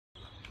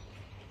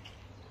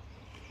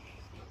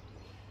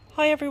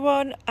Hi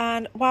everyone,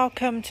 and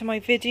welcome to my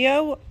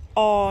video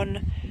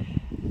on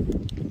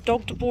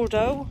Dogue de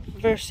Bordeaux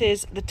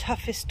versus the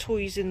toughest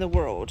toys in the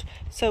world.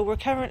 So we're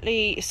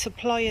currently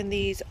supplying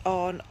these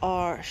on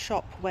our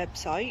shop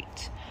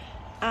website,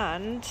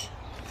 and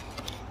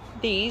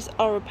these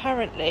are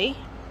apparently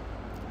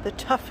the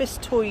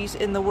toughest toys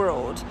in the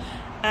world,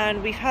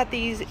 and we've had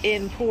these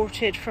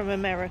imported from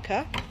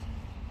America.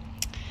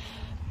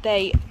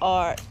 They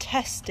are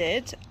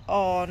tested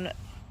on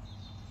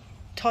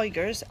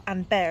tigers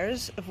and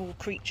bears of all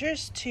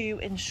creatures to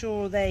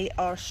ensure they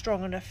are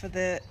strong enough for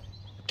the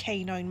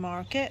canine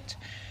market.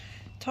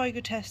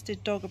 Tiger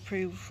tested, dog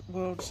approved,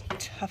 world's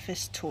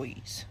toughest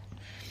toys.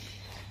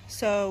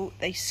 So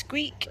they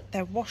squeak,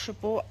 they're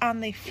washable,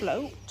 and they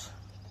float.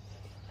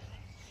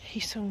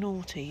 He's so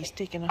naughty, he's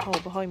digging a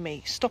hole behind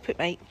me. Stop it,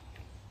 mate.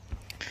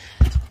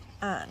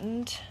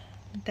 And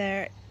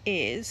there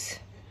is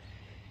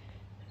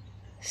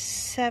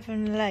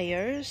 7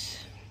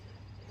 layers,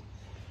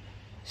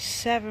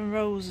 7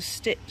 rows of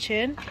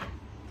stitching,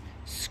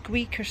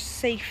 squeaker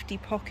safety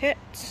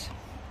pockets,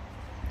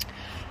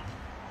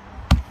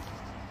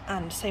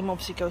 and the same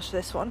obviously goes for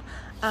this one.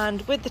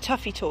 And with the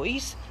Tuffy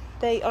toys,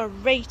 they are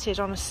rated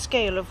on a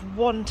scale of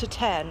 1 to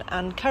 10,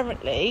 and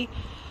currently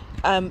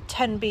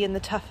 10 being the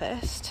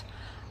toughest,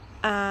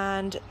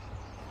 and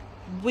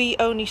we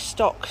only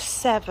stock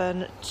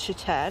 7 to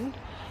 10.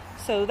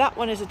 So that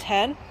one is a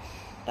 10.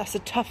 That's the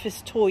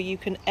toughest toy you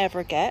can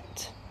ever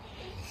get.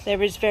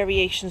 There is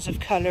variations of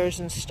colours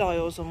and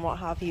styles and what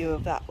have you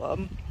of that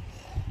one.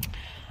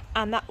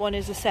 And that one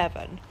is a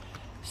 7.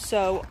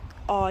 So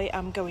I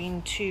am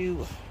going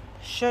to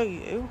show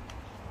you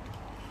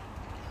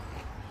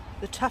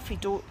the Tuffy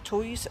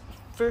toys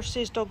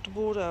versus Dogue de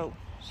Bordeaux.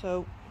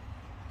 So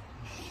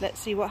let's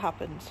see what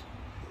happens.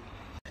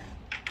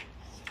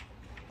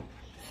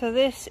 So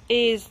this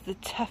is the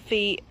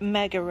Tuffy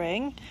Mega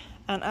Ring,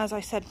 and as I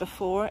said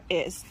before,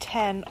 it is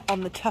 10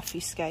 on the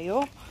Tuffy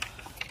scale.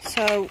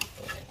 So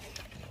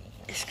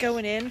it's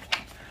going in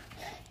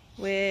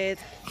with,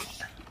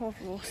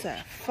 what's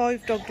that,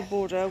 5 Dogue de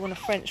Bordeaux and a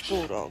French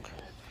Bulldog.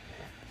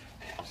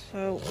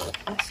 So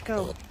let's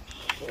go.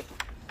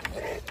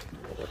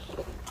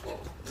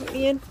 Put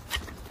me in.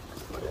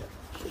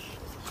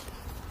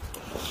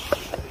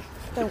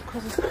 Don't,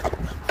 because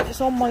it's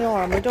on my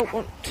arm. I don't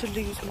want to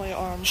lose my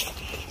arm.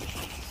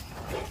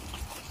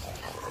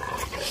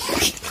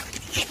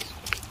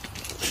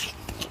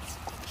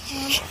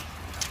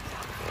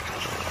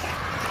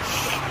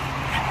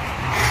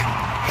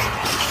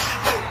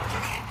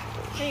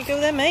 There you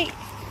go then, mate.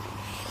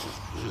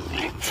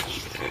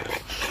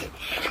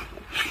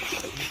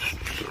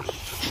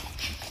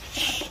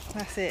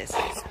 That's it.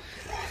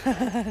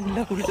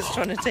 Nola's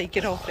trying to take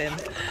it off him.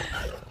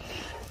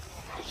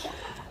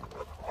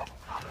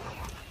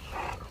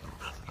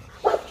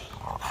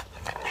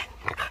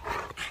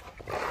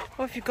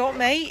 What have you got,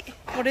 mate?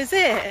 What is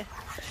it?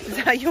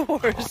 Is that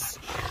yours?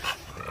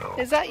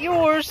 Is that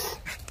yours?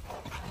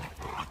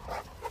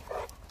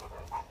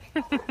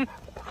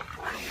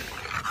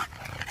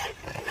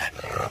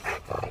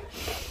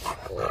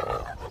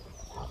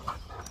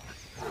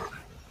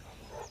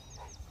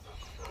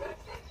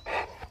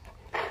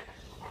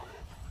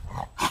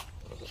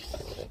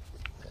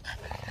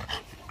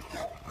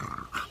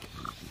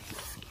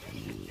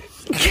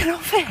 Get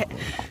off it!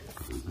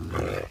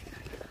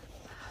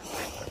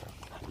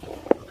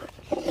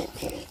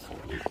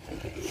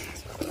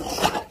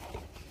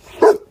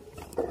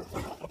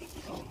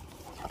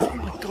 Oh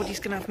my god, he's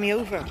gonna have me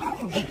over.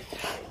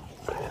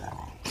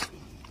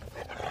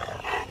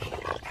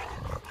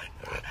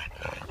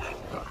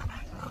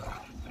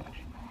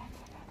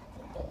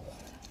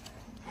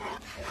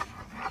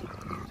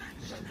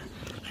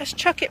 Let's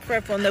chuck it for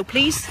everyone though,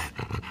 please.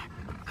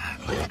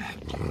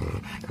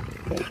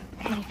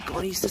 Oh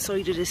god, he's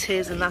decided it's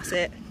his and that's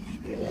it.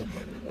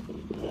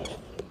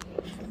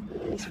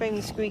 He's found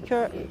the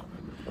squeaker.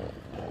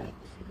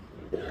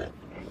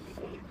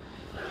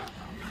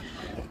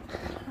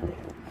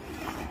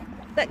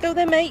 Let go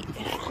then, mate.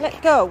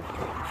 Let go.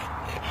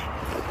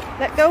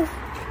 Let go.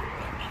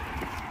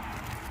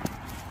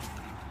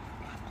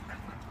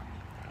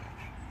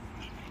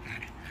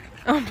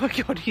 Oh my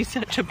god, he's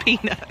such a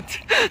peanut.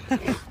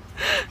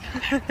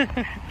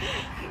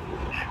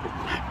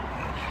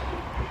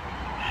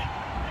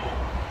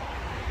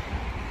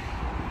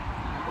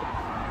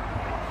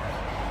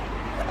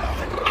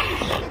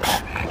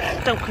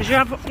 Don't, because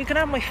you're gonna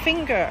have my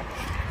finger.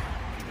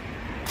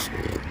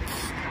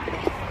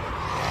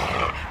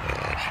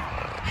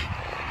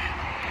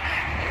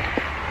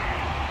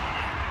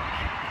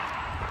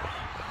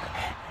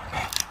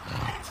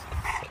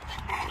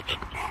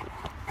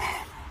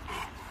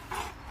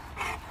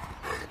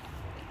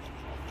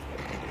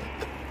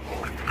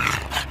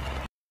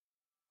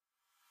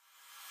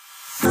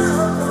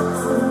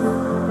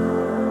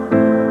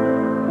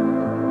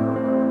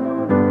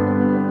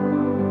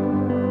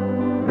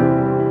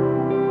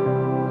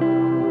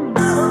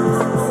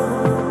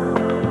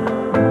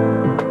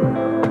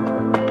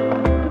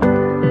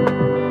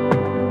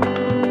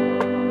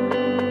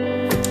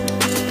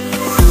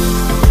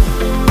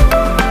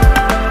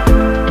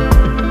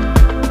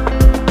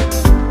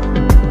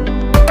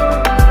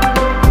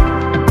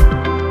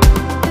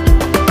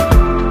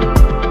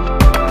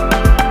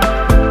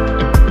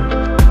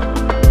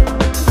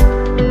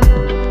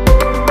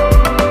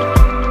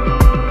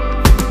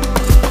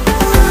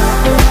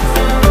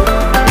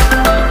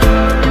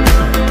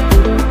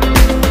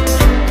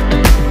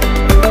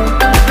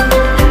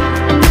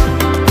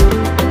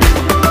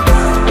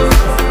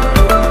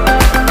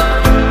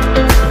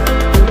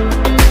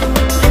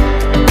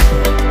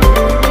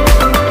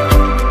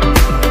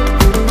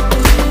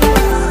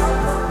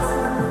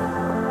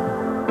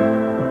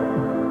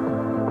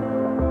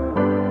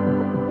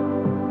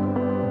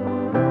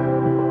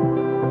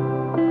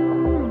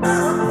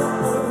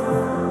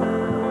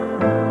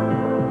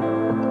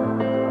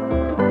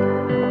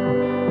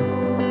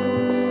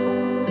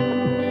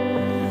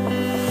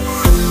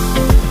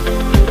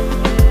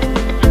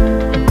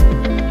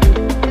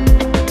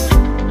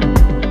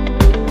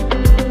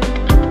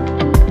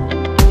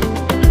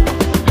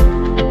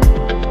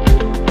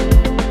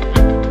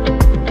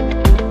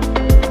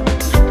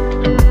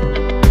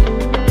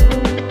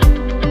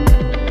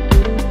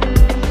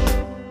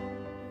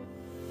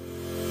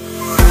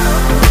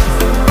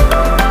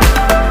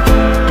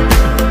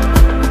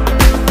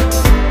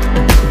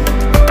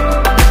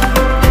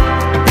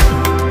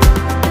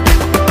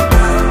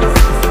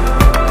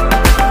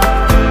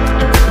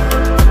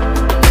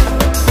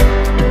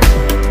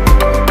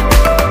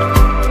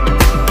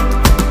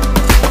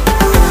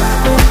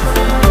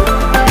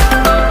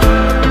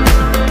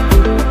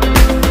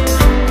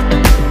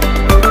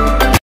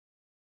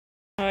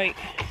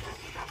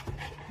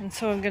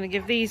 So I'm going to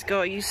give these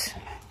guys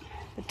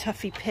the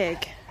Tuffy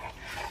pig.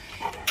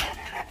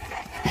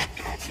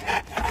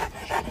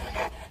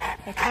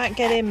 I can't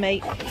get in,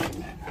 mate. Oh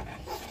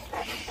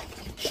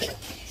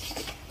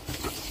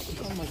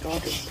my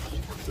god.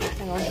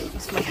 Hang on,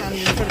 that's my hand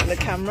in front of the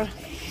camera.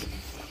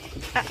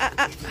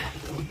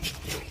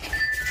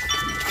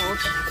 God.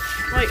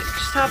 Right,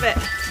 just have it.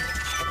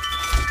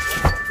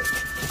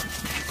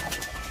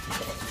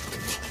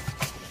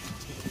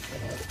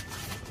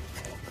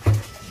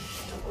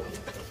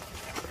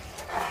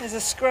 There's a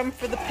scrum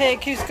for the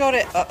pig. Who's got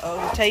it?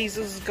 Uh-oh,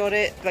 Tazel's got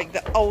it. Like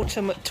the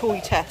ultimate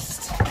toy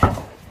test.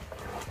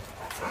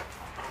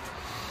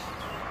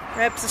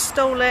 Rebs has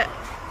stole it.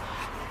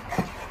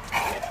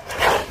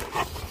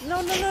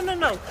 No, no, no, no,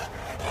 no.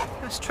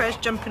 That's Trez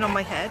jumping on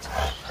my head.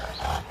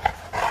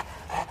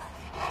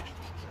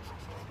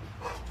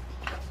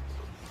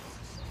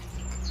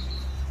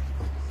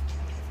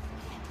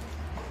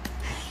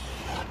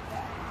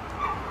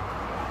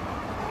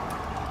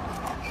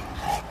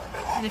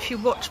 And if you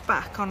watch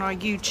back on our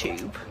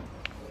YouTube,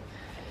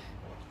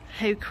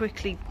 how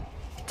quickly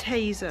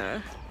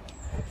Taser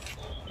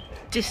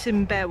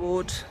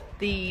disemboweled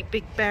the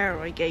big bear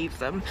I gave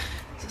them.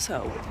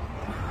 So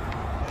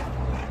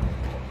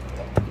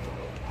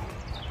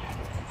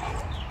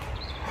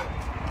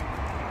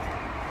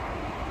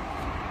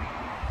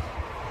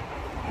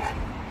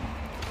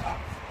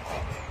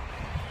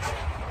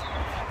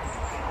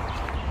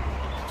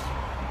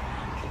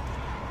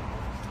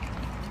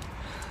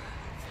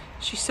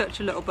she's such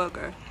a little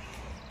bugger.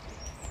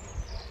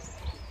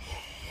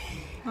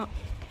 Oh.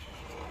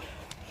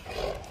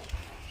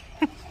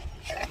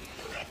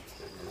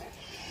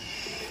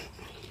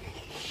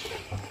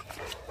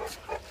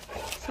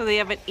 So they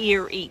have an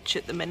ear each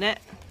at the minute.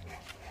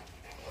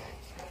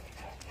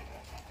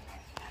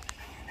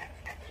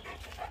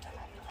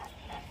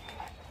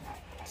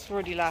 It's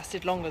already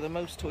lasted longer than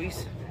most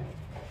toys.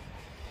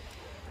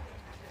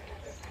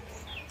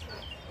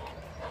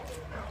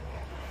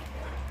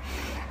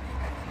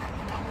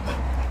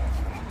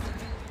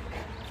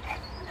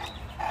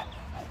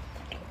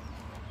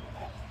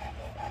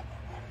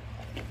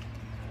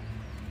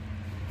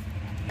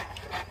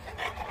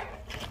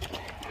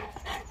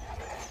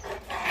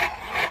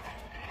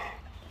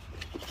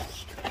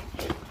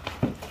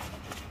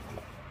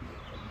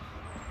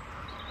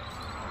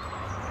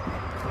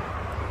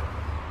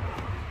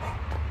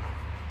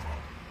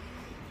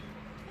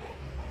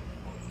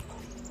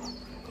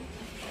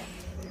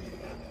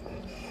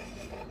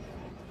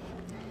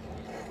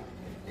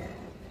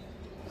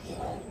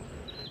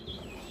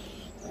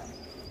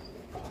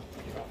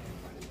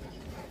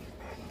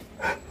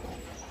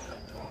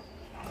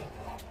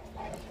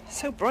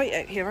 It's so bright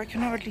out here, I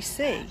can hardly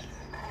see.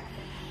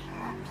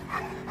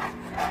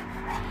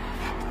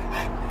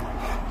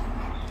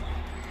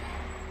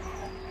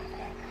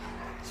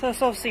 So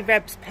that's obviously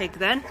Reb's pig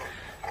then.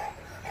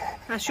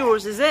 That's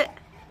yours, is it?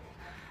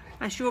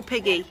 That's your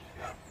piggy.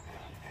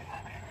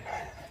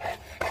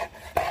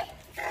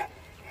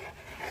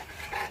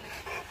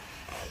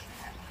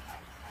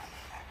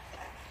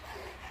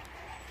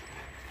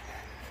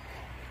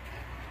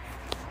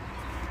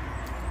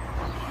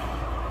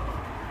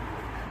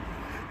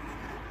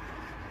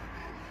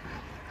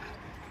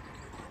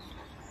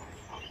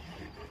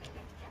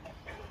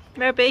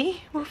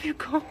 Rebby, what have you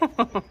got?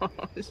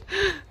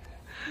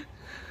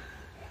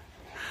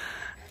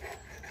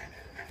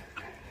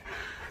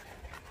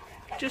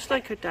 Just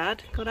like her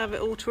dad, gotta have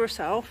it all to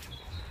herself.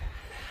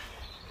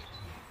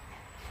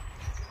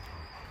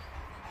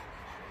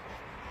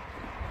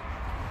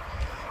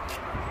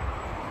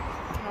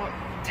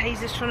 Oh,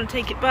 Taser's trying to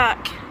take it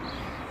back.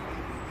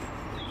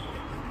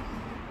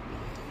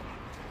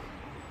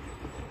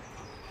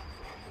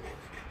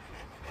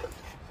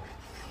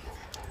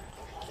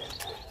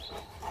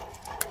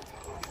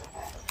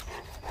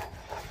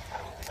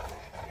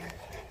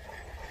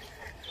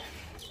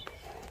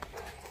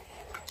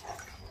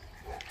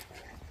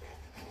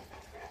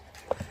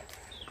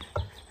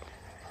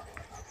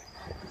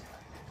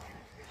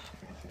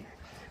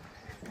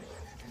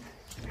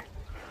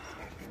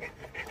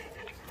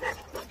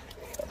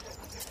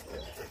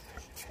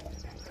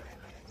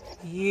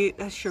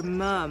 That's your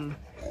mum.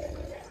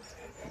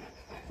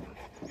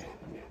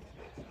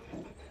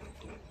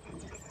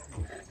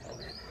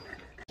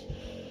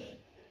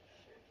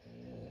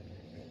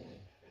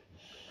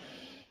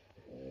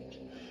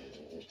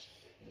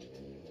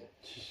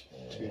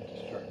 Too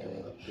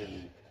destructive.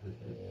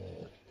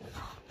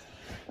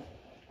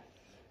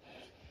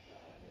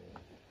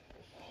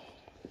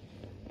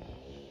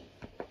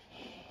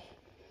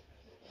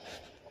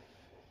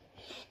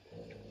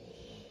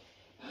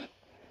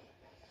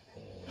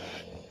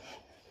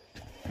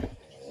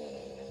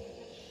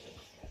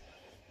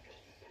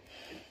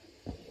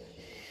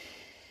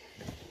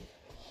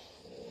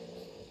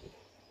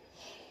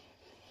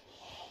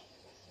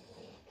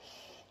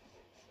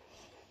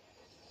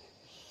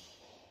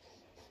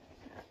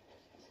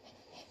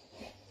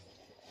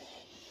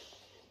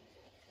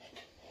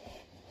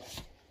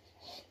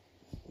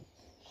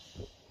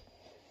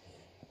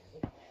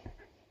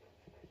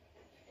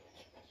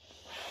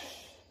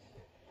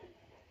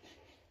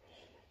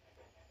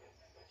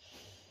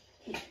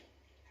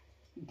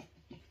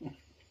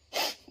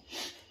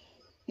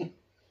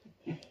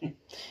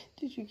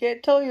 You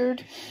get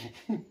tired.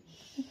 It's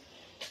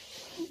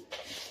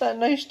that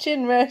nice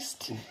chin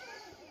rest.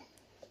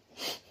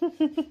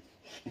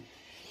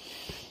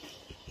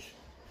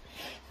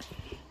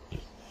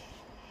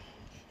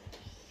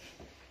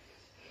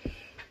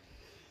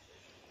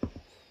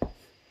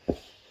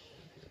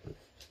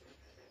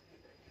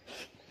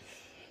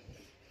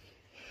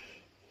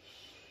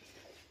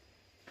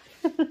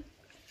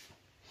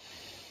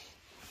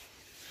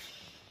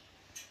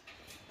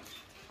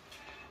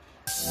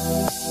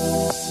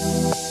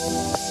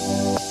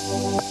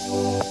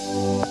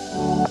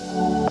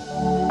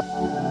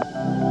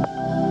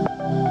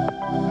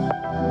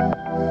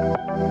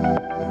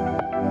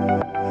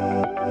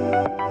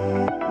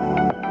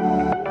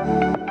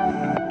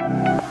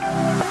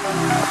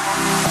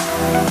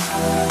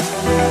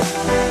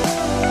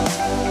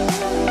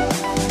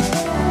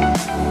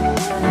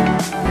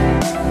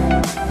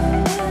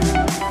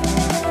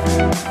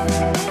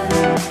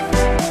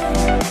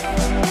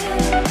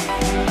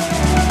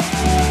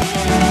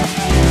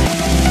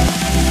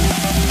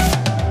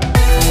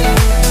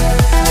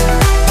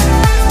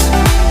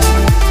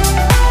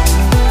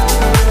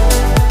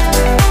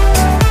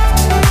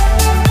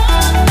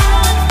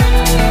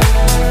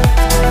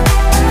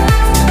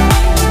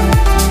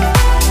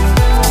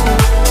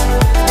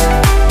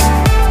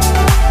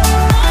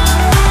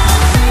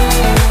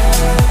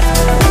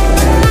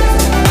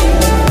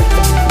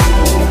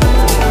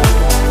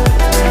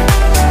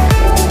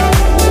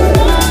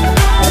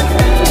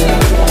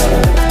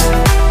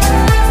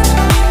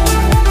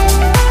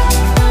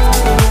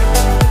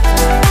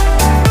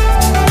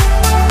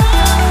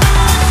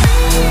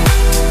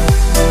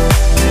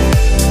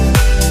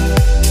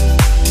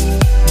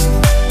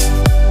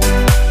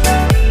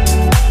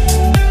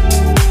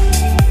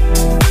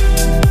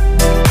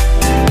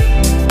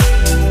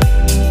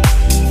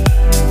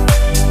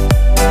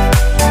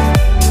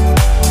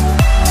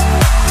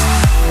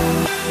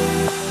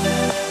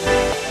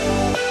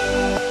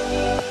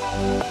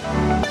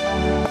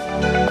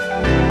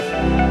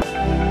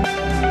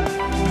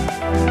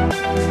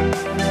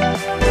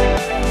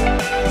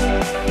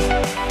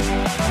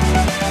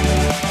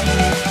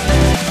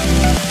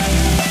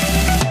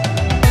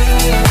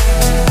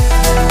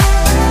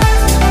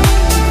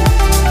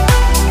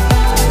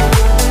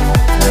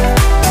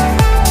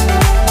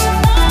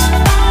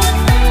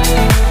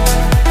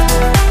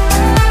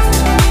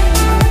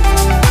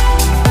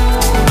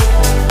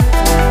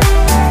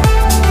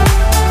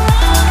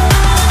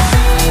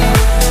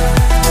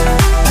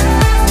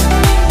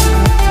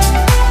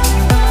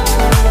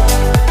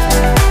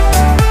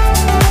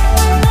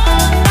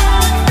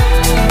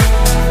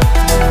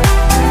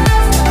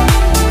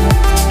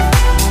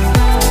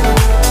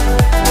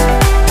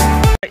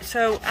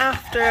 So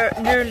after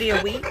nearly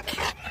a week,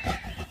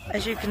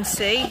 as you can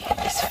see,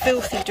 it's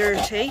filthy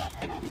dirty,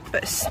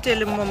 but it's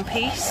still in one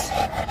piece.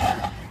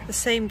 The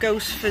same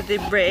goes for the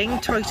ring.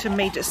 Titan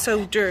made it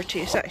so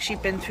dirty, it's actually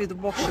been through the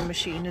washing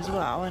machine as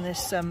well, and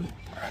it's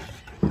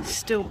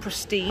still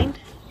pristine.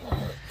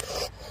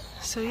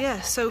 So yeah,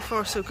 so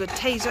far so good.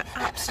 Taser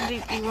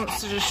absolutely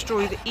wants to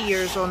destroy the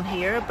ears on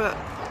here, but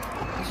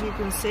as you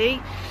can see,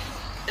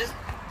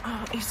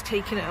 he's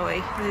taking it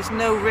away. There's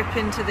no rip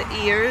into the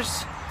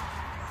ears.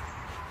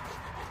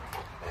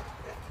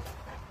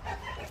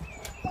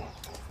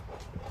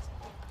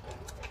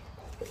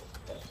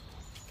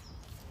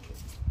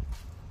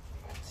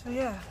 So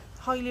yeah,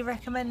 highly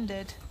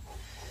recommended.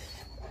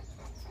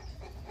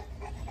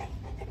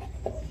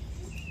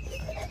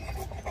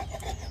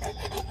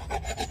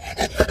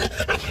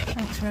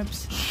 Thanks,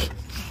 Rebs.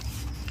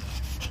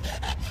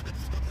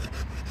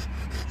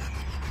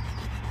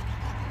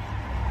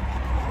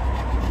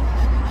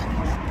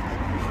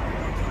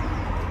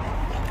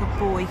 Good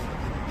boy.